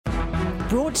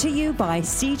Brought to you by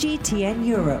CGTN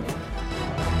Europe.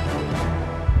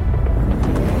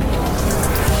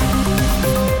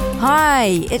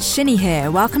 Hi, it's Shinny here.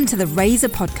 Welcome to the Razor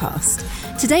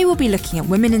podcast. Today we'll be looking at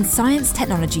women in science,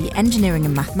 technology, engineering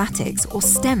and mathematics, or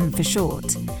STEM for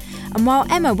short. And while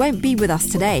Emma won't be with us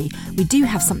today, we do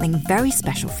have something very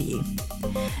special for you.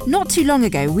 Not too long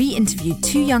ago, we interviewed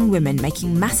two young women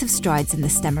making massive strides in the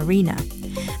STEM arena.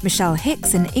 Michelle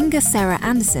Hicks and Inga Sarah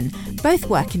Anderson both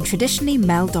work in traditionally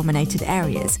male-dominated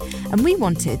areas, and we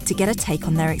wanted to get a take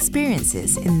on their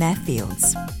experiences in their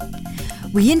fields.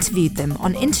 We interviewed them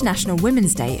on International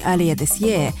Women's Day earlier this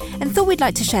year and thought we'd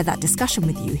like to share that discussion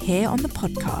with you here on the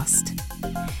podcast.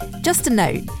 Just a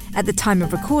note, at the time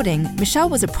of recording, Michelle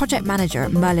was a project manager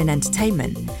at Merlin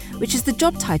Entertainment, which is the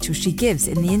job title she gives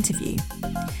in the interview.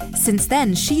 Since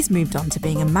then, she's moved on to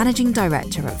being a managing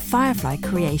director at Firefly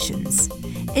Creations.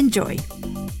 Enjoy.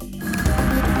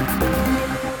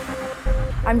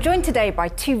 I'm joined today by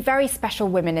two very special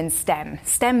women in STEM,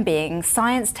 STEM being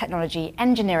science, technology,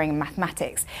 engineering and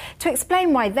mathematics, to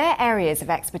explain why their areas of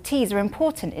expertise are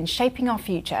important in shaping our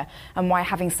future and why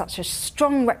having such a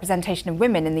strong representation of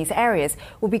women in these areas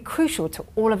will be crucial to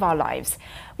all of our lives.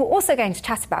 We're also going to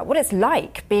chat about what it's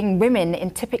like being women in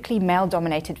typically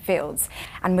male-dominated fields.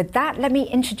 And with that, let me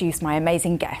introduce my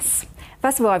amazing guests.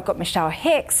 First of all, I've got Michelle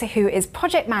Hicks, who is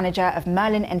Project Manager of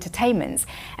Merlin Entertainments,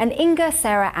 and Inga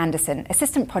Sarah Anderson,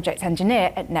 Assistant Project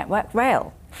Engineer at Network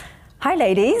Rail. Hi,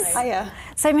 ladies. Hiya.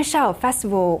 So, Michelle, first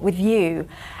of all, with you,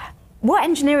 what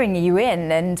engineering are you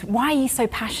in, and why are you so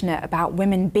passionate about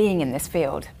women being in this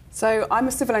field? So I'm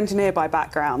a civil engineer by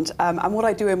background, and what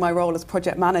I do in my role as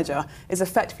project manager is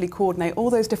effectively coordinate all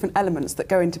those different elements that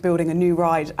go into building a new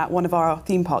ride at one of our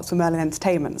theme parks for Merlin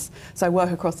Entertainments. So I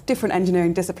work across different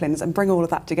engineering disciplines and bring all of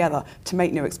that together to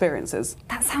make new experiences.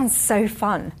 That sounds so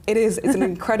fun. It is. It's an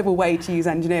incredible way to use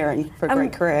engineering for a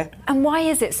great career. And why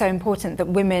is it so important that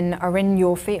women are in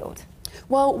your field?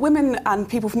 Well, women and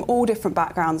people from all different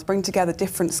backgrounds bring together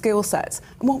different skill sets.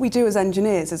 And what we do as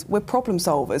engineers is we're problem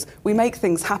solvers. We make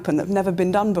things happen that have never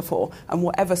been done before, and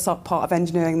whatever part of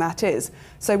engineering that is.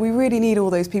 So we really need all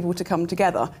those people to come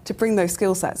together to bring those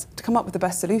skill sets, to come up with the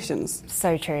best solutions.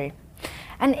 So true.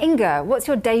 And Inga, what's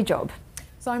your day job?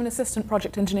 So I'm an assistant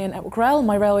project engineer at Network Rail.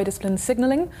 My railway discipline is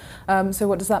signalling. So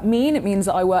what does that mean? It means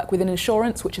that I work within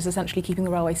insurance, which is essentially keeping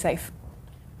the railway safe.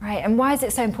 Right, and why is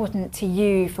it so important to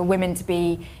you for women to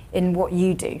be in what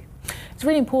you do? It's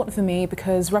really important for me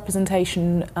because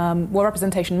representation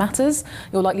matters.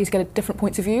 You're likely to get different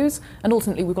points of views, and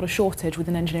ultimately we've got a shortage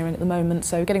within engineering at the moment,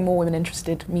 so getting more women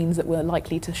interested means that we're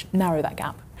likely to narrow that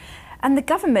gap. And the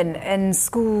government and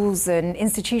schools and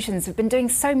institutions have been doing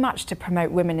so much to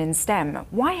promote women in STEM.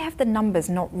 Why have the numbers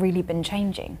not really been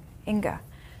changing? Inga?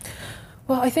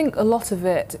 Well, I think a lot of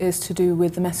it is to do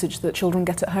with the message that children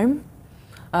get at home.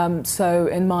 So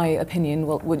in my opinion,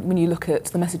 when you look at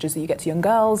the messages that you get to young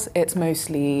girls, it's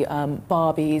mostly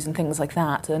Barbies and things like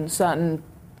that, and certain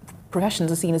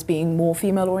professions are seen as being more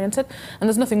female-oriented, and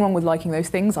there's nothing wrong with liking those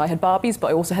things. I had Barbies, but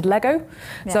I also had Lego.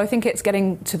 Yeah. So I think it's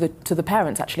getting to the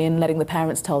parents, actually, and letting the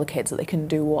parents tell the kids that they can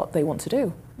do what they want to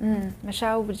do.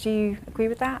 Michelle, would you agree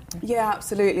with that? Yeah,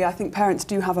 absolutely. I think parents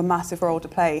do have a massive role to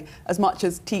play. As much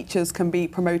as teachers can be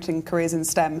promoting careers in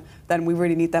STEM, then we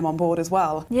really need them on board as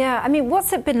well. Yeah, I mean,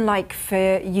 what's it been like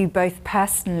for you both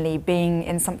personally being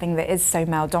in something that is so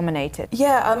male-dominated?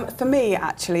 Yeah, for me,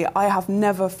 actually, I have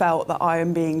never felt that I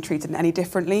am being treated any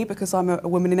differently because I'm a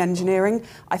woman in engineering.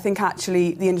 I think,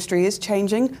 actually, the industry is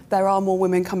changing. There are more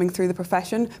women coming through the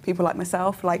profession, people like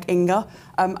myself, like Inga.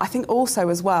 I think also,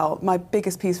 as well, my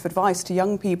biggest piece of advice to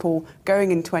young people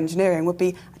going into engineering would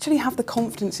be actually have the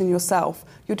confidence in yourself.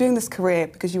 You're doing this career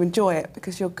because you enjoy it,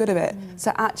 because you're good at it.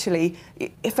 So actually,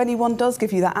 if anyone does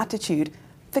give you that attitude,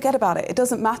 forget about it. It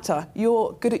doesn't matter.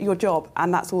 You're good at your job,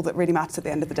 and that's all that really matters at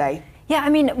the end of the day. Yeah, I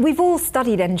mean, we've all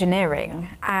studied engineering,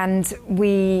 and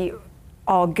we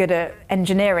are good at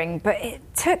engineering, but it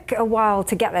took a while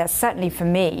to get there, certainly for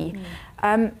me.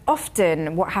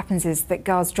 Often what happens is that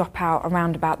girls drop out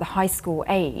around about the high school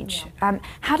age.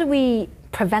 How do we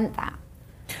prevent that?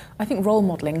 I think role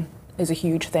modelling is a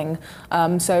huge thing.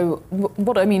 So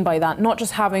what I mean by that, not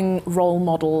just having role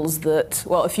models that,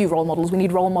 well, a few role models, we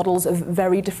need role models of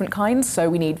very different kinds. So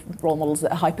we need role models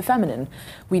that are hyper-feminine.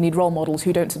 We need role models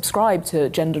who don't subscribe to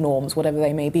gender norms, whatever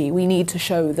they may be. We need to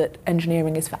show that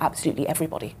engineering is for absolutely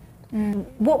everybody.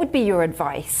 What would be your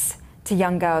advice to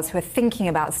young girls who are thinking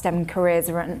about STEM careers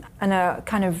and are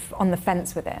kind of on the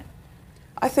fence with it?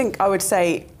 I think I would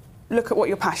say look at what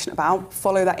you're passionate about,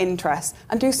 follow that interest,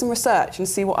 and do some research and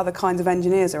see what other kinds of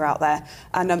engineers are out there.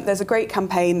 And there's a great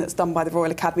campaign that's done by the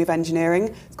Royal Academy of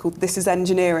Engineering. It's called This Is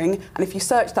Engineering. And if you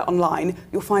search that online,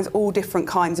 you'll find all different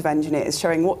kinds of engineers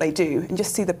showing what they do and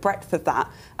just see the breadth of that.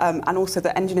 And also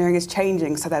that engineering is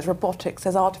changing. So there's robotics,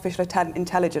 there's artificial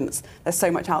intelligence. There's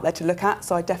so much out there to look at.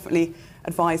 So I definitely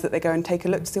advise that they go and take a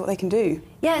look to see what they can do.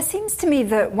 Yeah, it seems to me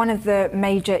that one of the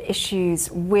major issues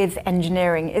with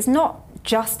engineering is not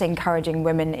just encouraging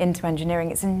women into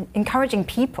engineering, it's encouraging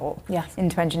people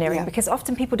into engineering, because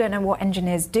often people don't know what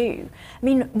engineers do. I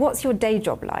mean, what's your day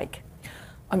job like?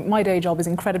 My day job is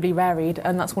incredibly varied,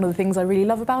 and that's one of the things I really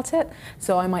love about it.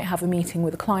 So I might have a meeting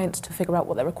with a client to figure out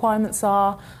what their requirements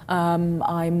are.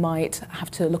 I might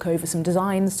have to look over some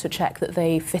designs to check that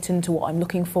they fit into what I'm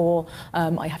looking for.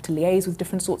 I have to liaise with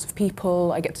different sorts of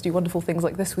people. I get to do wonderful things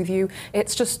like this with you.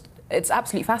 It's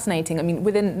absolutely fascinating. I mean,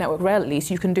 within Network Rail, at least,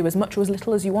 you can do as much or as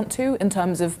little as you want to in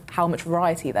terms of how much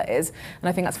variety there is. And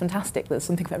I think that's fantastic. There's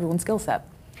something for everyone's skill set.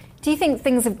 Do you think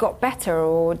things have got better,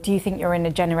 or do you think you're in a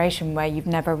generation where you've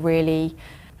never really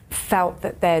felt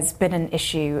that there's been an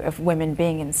issue of women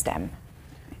being in STEM?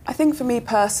 I think for me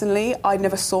personally, I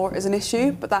never saw it as an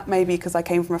issue, but that may be because I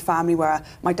came from a family where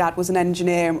my dad was an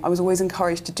engineer and I was always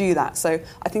encouraged to do that. So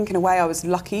I think in a way I was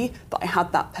lucky that I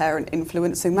had that parent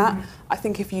influencing that. I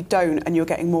think if you don't and you're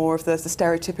getting more of the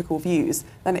stereotypical views,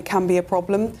 then it can be a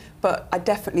problem. But I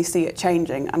definitely see it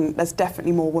changing, and there's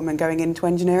definitely more women going into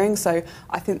engineering. So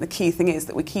I think the key thing is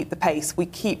that we keep the pace, we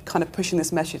keep kind of pushing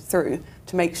this message through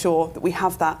to make sure that we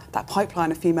have that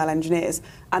pipeline of female engineers,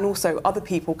 and also other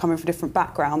people coming from different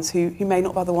backgrounds who may not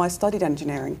have otherwise studied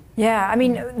engineering. Yeah, I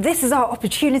mean, this is our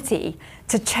opportunity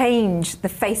to change the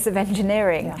face of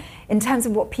engineering in terms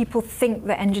of what people think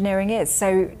that engineering is.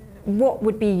 So what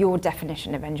would be your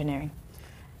definition of engineering?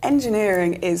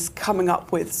 Engineering is coming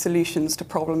up with solutions to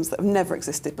problems that have never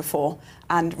existed before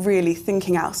and really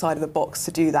thinking outside of the box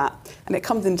to do that. And it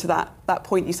comes into that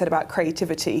point you said about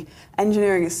creativity.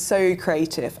 Engineering is so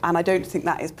creative, and I don't think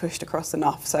that is pushed across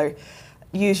enough. So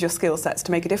use your skill sets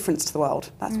to make a difference to the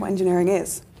world. That's what engineering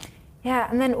is. Yeah,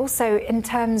 and then also in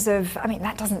terms of, I mean,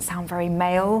 that doesn't sound very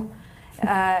male.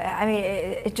 I mean,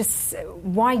 it just,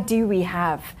 why do we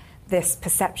have this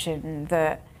perception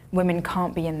that women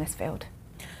can't be in this field?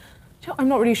 I'm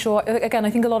not really sure. Again, I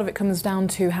think a lot of it comes down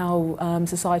to how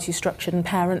society is structured and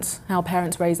how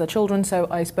parents raise their children. So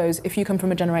I suppose if you come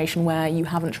from a generation where you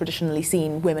haven't traditionally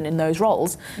seen women in those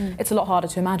roles, it's a lot harder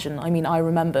to imagine. I mean, I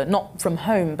remember, not from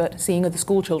home, but seeing other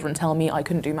school children tell me I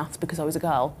couldn't do maths because I was a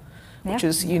girl, which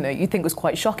is, you'd think was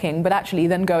quite shocking. But actually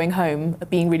then going home,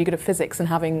 being really good at physics and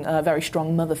having a very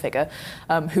strong mother figure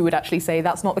who would actually say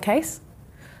that's not the case.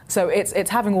 So it's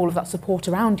having all of that support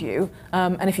around you,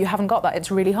 and if you haven't got that,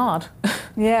 it's really hard.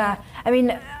 Yeah, I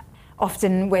mean,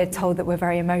 often we're told that we're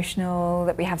very emotional,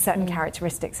 that we have certain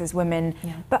characteristics as women,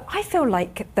 but I feel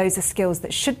like those are skills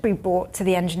that should be brought to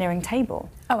the engineering table.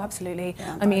 Oh, absolutely.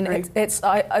 Yeah, I mean,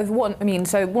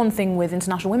 one thing with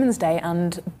International Women's Day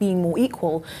and being more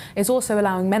equal is also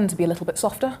allowing men to be a little bit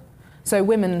softer. So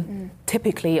women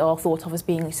typically are thought of as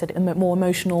being, like you said, more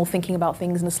emotional, thinking about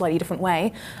things in a slightly different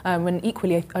way. When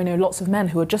equally, I know lots of men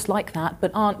who are just like that,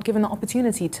 but aren't given the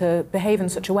opportunity to behave in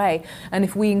such a way. And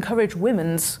if we encourage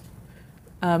women's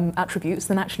attributes,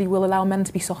 then actually we'll allow men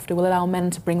to be softer, we'll allow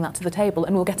men to bring that to the table,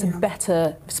 and we'll get a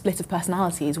better split of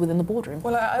personalities within the boardroom.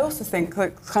 Well, I also think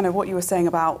that kind of what you were saying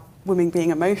about women being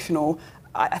emotional,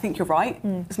 I think you're right.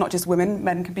 It's not just women,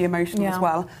 men can be emotional as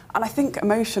well. And I think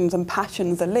emotions and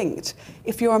passions are linked.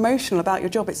 If you're emotional about your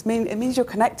job, it means you're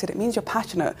connected, it means you're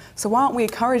passionate. So why aren't we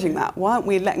encouraging that? Why aren't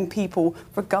we letting people,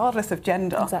 regardless of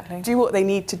gender, do what they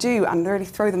need to do and really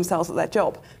throw themselves at their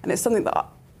job? And it's something that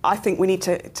I think we need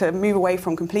to move away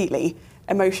from completely.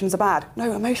 Emotions are bad.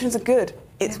 No, emotions are good.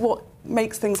 It's what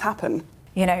makes things happen.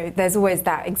 You know, there's always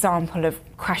that example of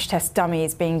crash test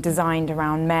dummies being designed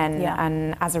around men,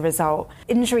 and as a result,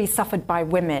 injuries suffered by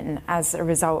women as a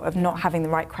result of not having the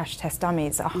right crash test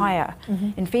dummies are higher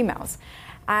in females.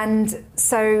 And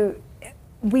so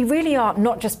we really are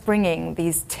not just bringing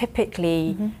these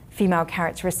typically female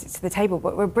characteristics to the table,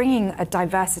 but we're bringing a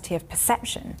diversity of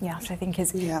perception, which I think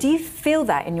is... Do you feel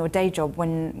that in your day job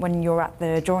when you're at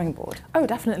the drawing board? Oh,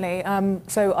 definitely.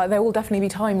 So there will definitely be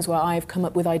times where I've come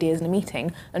up with ideas in a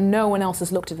meeting and no one else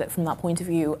has looked at it from that point of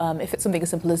view. If it's something as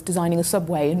simple as designing a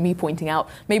subway and me pointing out,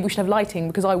 maybe we should have lighting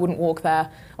because I wouldn't walk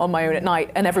there on my own at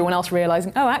night, and everyone else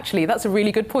realising, oh, actually, that's a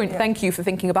really good point. Thank you for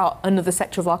thinking about another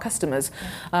sector of our customers.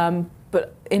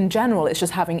 But in general, it's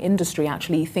just having industry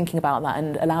actually thinking about that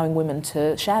and allowing women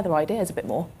to share their ideas a bit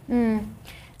more.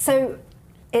 So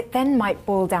it then might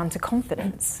boil down to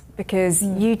confidence, because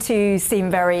you two seem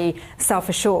very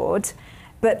self-assured,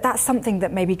 but that's something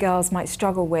that maybe girls might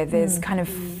struggle with, is kind of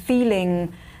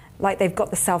feeling like they've got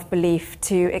the self-belief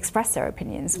to express their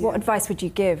opinions. What advice would you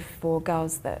give for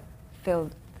girls that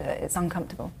feel that it's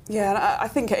uncomfortable? Yeah, and I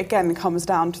think it again comes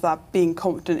down to that being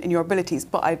confident in your abilities,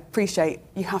 but I appreciate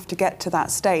you have to get to that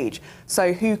stage.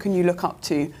 So who can you look up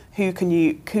to? Who can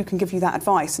give you that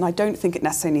advice? And I don't think it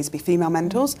necessarily needs to be female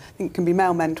mentors. I think it can be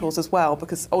male mentors as well,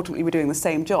 because ultimately we're doing the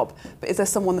same job. But is there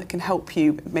someone that can help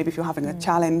you, maybe if you're having a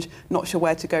challenge, not sure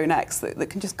where to go next, that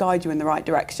can just guide you in the right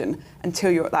direction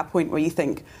until you're at that point where you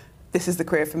think, this is the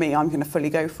career for me, I'm going to fully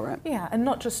go for it. Yeah, and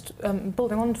not just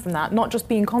building on from that, not just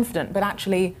being confident, but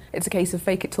actually it's a case of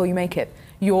fake it till you make it.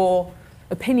 Your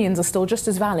opinions are still just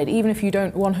as valid, even if you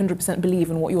don't 100% believe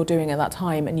in what you're doing at that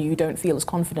time and you don't feel as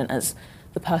confident as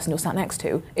the person you're sat next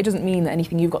to. It doesn't mean that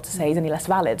anything you've got to say is any less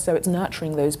valid, so it's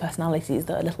nurturing those personalities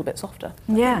that are a little bit softer.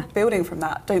 Yeah. Building from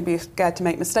that, don't be scared to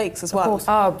make mistakes as well. Of course.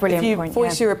 Oh, brilliant If you point,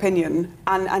 voice your opinion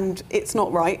and it's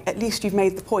not right, at least you've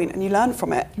made the point and you learn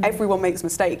from it. Everyone makes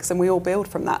mistakes and we all build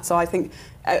from that. So I think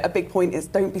a big point is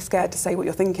don't be scared to say what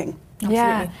you're thinking.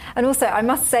 Yeah, and also I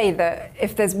must say that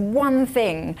if there's one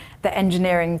thing that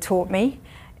engineering taught me,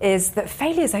 is that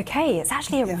failure is okay. It's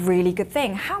actually a really good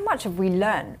thing. How much have we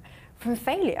learned from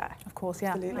failure? Of course,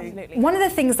 yeah, absolutely. One of the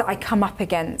things that I come up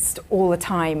against all the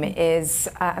time is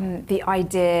the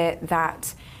idea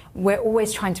that we're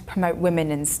always trying to promote women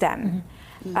in STEM.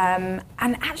 And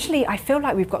actually, I feel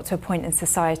like we've got to a point in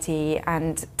society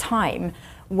and time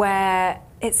where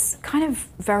it's kind of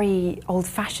very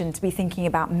old-fashioned to be thinking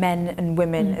about men and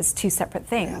women as two separate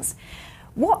things.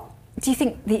 What do you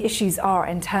think the issues are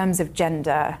in terms of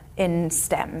gender in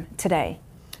STEM today?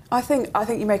 I think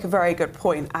you make a very good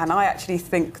point, and I actually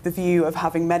think the view of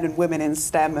having men and women in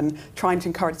STEM and trying to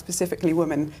encourage specifically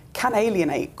women can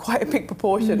alienate quite a big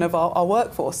proportion of our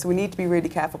workforce. So we need to be really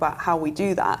careful about how we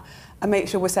do that and make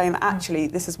sure we're saying that actually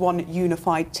this is one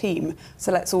unified team,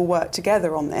 so let's all work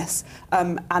together on this.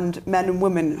 And men and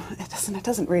women, it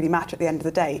doesn't really matter at the end of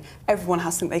the day. Everyone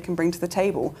has something they can bring to the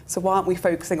table. So why aren't we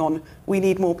focusing on we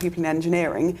need more people in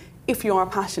engineering? If you are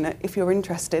passionate, if you're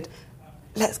interested,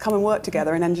 let's come and work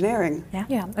together in engineering.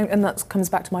 Yeah, and that comes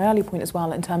back to my earlier point as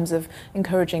well in terms of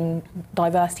encouraging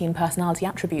diversity and personality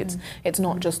attributes. It's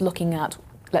not just looking at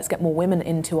let's get more women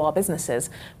into our businesses,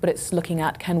 but it's looking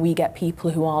at can we get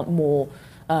people who aren't more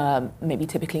maybe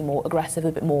typically more aggressive,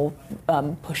 a bit more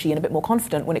pushy and a bit more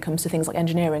confident when it comes to things like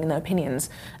engineering and their opinions,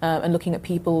 and looking at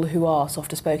people who are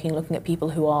softer spoken, looking at people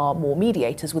who are more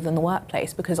mediators within the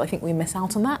workplace, because I think we miss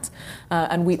out on that.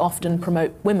 And we often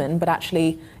promote women, but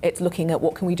actually it's looking at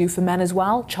what can we do for men as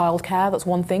well. Childcare, that's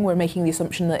one thing. We're making the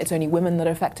assumption that it's only women that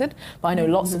are affected, but I know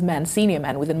lots of men, senior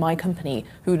men within my company,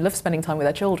 who love spending time with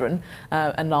their children,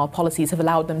 and our policies have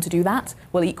allowed them to do that.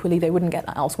 Well, equally, they wouldn't get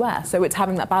that elsewhere. So it's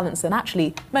having that balance, and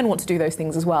actually men want to do those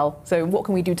things as well. So what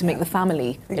can we do to make the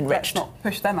family enriched? Let's not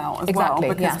push them out as well,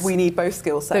 because we need both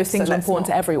skill sets. Those things are important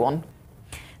to everyone.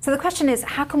 So the question is,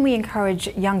 how can we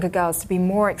encourage younger girls to be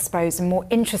more exposed and more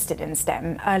interested in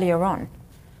STEM earlier on?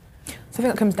 So I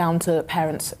think that comes down to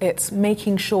parents. It's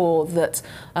making sure that,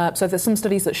 so there's some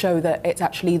studies that show that it's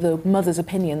actually the mother's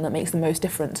opinion that makes the most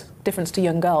difference to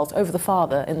young girls over the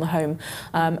father in the home.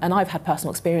 And I've had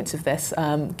personal experience of this,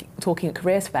 talking at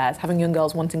careers fairs, having young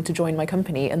girls wanting to join my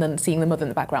company and then seeing the mother in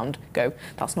the background go,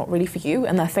 that's not really for you,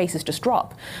 and their faces just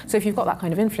drop. So if you've got that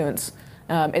kind of influence,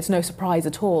 it's no surprise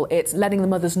at all. It's letting the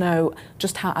mothers know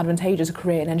just how advantageous a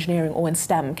career in engineering or in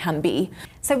STEM can be.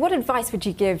 So what advice would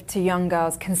you give to young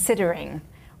girls considering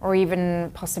or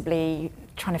even possibly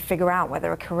trying to figure out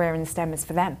whether a career in STEM is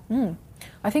for them?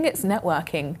 I think it's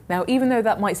networking. Now, even though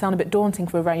that might sound a bit daunting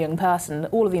for a very young person,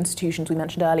 all of the institutions we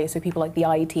mentioned earlier, so people like the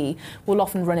IET, will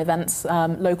often run events,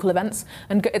 local events,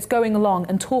 and it's going along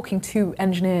and talking to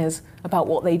engineers about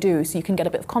what they do, so you can get a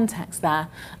bit of context there,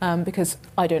 because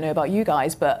I don't know about you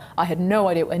guys, but I had no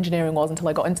idea what engineering was until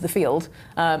I got into the field,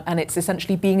 and it's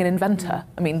essentially being an inventor.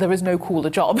 I mean, there is no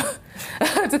cooler job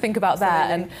to think about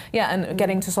there, and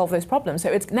getting to solve those problems. So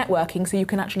it's networking, so you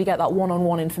can actually get that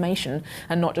one-on-one information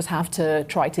and not just have to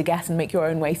try to guess and make your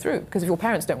own way through. Because if your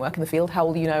parents don't work in the field, how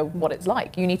will you know what it's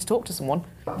like? You need to talk to someone.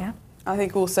 Yeah. I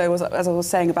think also, as I was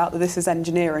saying about the This Is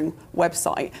Engineering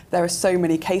website, there are so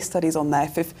many case studies on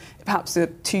there. If perhaps you're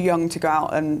too young to go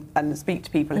out and speak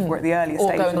to people, if we're at the earlier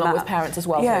stage. Or going along with parents as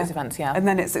well for those events, And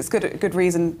then it's good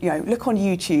reason, look on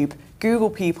YouTube,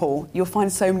 Google people, you'll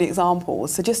find so many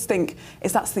examples. So just think,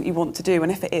 is that something you want to do?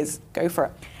 And if it is, go for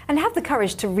it. And have the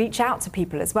courage to reach out to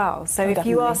people as well. So if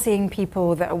you are seeing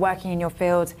people that are working in your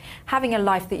field, having a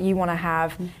life that you want to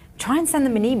have, try and send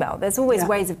them an email. There's always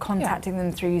ways of contacting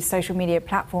them through social media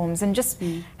platforms, and just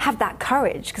have that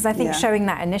courage, because I think showing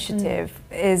that initiative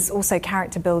is also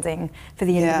character building for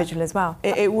the individual as well.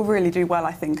 It will really do well,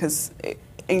 I think, because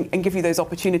and give you those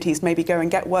opportunities, maybe go and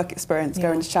get work experience,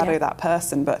 go and shadow that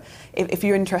person. But if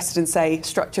you're interested in, say,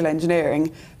 structural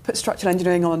engineering, put structural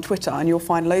engineering on Twitter and you'll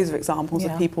find loads of examples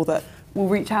of people that will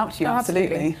reach out to you,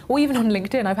 absolutely. Or even on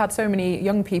LinkedIn, I've had so many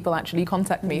young people actually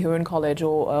contact me who are in college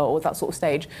or that sort of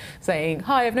stage, saying,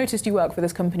 hi, I've noticed you work for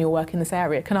this company or work in this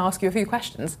area, can I ask you a few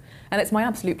questions? And it's my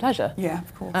absolute pleasure. Yeah,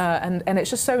 of course. And it's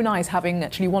just so nice having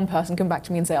actually one person come back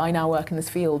to me and say, I now work in this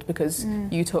field because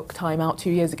you took time out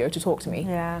 2 years ago to talk to me.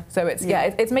 Yeah. So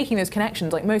it's making those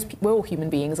connections. Like we're all human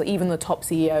beings. Like even the top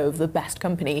CEO of the best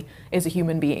company is a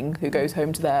human being who goes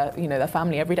home to their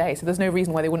family every day. So there's no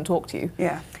reason why they wouldn't talk to you.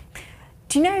 Yeah.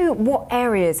 Do you know what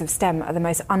areas of STEM are the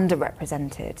most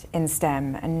underrepresented in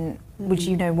STEM, and would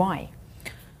you know why?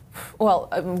 Well,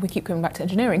 we keep coming back to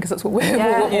engineering because that's what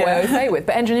we're okay with.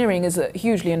 But engineering is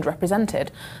hugely underrepresented.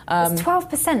 It's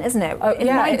 12%, isn't it? In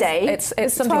my day, it's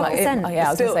something 12%. Like I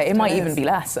was going to say it might even be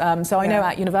less. So I know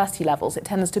at university levels it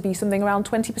tends to be something around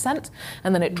 20%,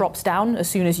 and then it drops down as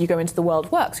soon as you go into the world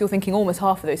of work. So you're thinking almost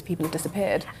half of those people have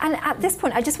disappeared. And at this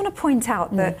point, I just want to point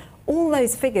out that all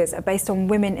those figures are based on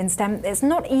women in STEM. It's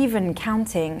not even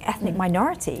counting ethnic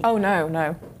minority. Oh,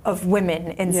 no. Of women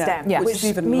in STEM, which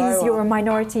means lower. You're a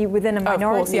minority within a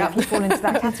minority of course, if you fall into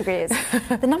that category.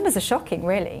 The numbers are shocking,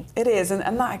 really. It is,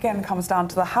 and that again comes down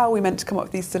to how are we meant to come up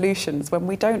with these solutions when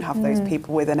we don't have those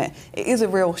people within it. It is a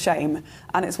real shame,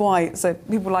 and it's why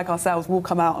people like ourselves will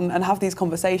come out and have these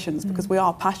conversations because we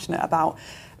are passionate about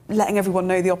letting everyone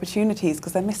know the opportunities,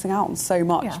 because they're missing out on so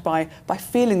much by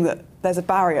feeling that there's a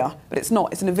barrier, but it's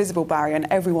not. It's an invisible barrier, and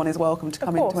everyone is welcome to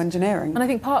come into engineering. And I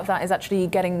think part of that is actually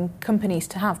getting companies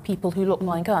to have people who look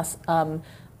like us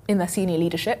in their senior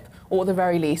leadership, or at the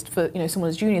very least for someone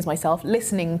as junior as myself,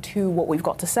 listening to what we've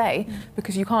got to say,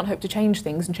 because you can't hope to change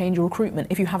things and change your recruitment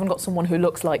if you haven't got someone who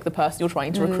looks like the person you're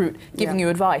trying to recruit giving you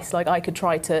advice. Like I could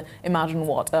try to imagine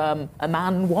what a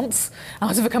man wants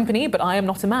out of a company, but I am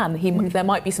not a man. There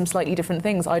might be some slightly different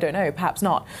things, I don't know, perhaps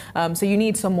not. So you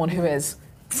need someone who is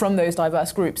from those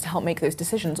diverse groups to help make those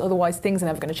decisions. Otherwise, things are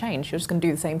never going to change. You're just going to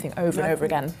do the same thing over and over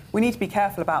again. We need to be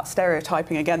careful about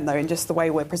stereotyping again, though, in just the way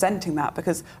we're presenting that,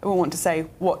 because I won't want to say,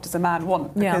 what does a man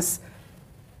want? Because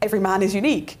every man is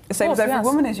unique, the same as every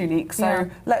woman is unique. So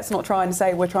let's not try and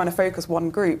say we're trying to focus one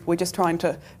group. We're just trying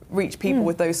to reach people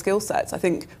with those skill sets. I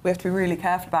think we have to be really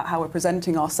careful about how we're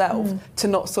presenting ourselves to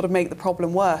not sort of make the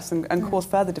problem worse and cause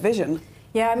further division.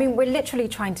 Yeah, I mean, we're literally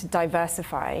trying to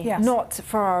diversify, not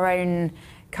for our own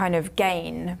kind of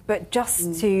gain, but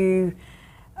just to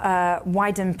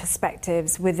widen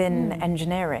perspectives within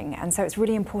engineering. And so it's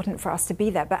really important for us to be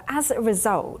there. But as a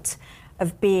result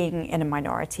of being in a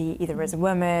minority, either as a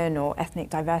woman or ethnic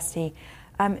diversity,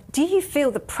 do you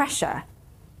feel the pressure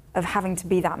of having to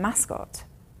be that mascot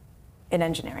in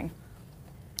engineering?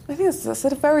 I think that's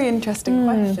a very interesting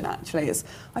question, actually.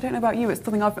 I don't know about you, it's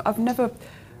something I've never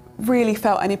really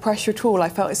felt any pressure at all. I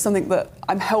felt it's something that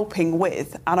I'm helping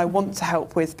with and I want to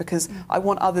help with because I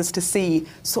want others to see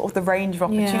sort of the range of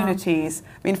opportunities.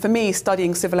 I mean, for me,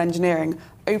 studying civil engineering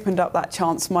opened up that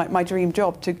chance, my dream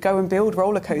job, to go and build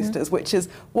roller coasters, which is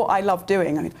what I love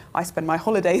doing. I mean, I spend my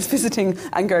holidays visiting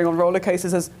and going on roller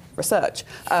coasters as research.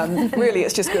 Really,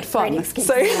 it's just good fun.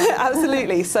 So,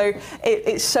 absolutely. So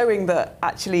it's showing that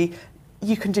actually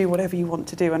you can do whatever you want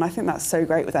to do, and I think that's so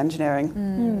great with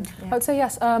engineering. I would say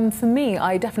yes. For me,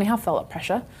 I definitely have felt that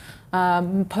pressure.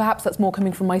 Perhaps that's more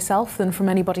coming from myself than from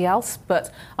anybody else,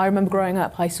 but I remember growing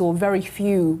up, I saw very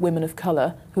few women of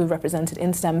colour who were represented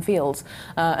in STEM fields,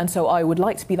 and so I would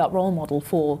like to be that role model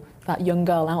for that young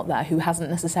girl out there who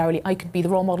hasn't necessarily. I could be the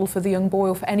role model for the young boy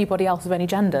or for anybody else of any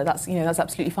gender. That's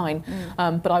absolutely fine.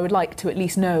 But I would like to at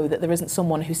least know that there isn't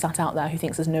someone who sat out there who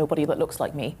thinks there's nobody that looks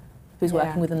like me who's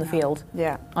working within the field.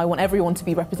 Yeah. I want everyone to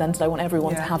be represented. I want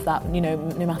everyone to have that,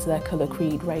 no matter their colour,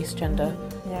 creed, race, gender.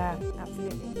 Yeah,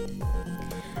 absolutely.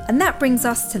 And that brings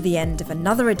us to the end of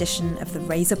another edition of the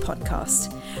Razor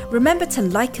Podcast. Remember to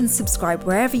like and subscribe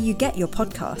wherever you get your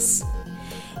podcasts.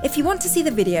 If you want to see the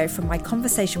video from my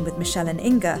conversation with Michelle and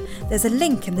Inga, there's a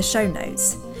link in the show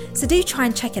notes. So do try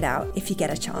and check it out if you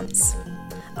get a chance.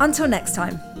 Until next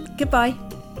time, goodbye.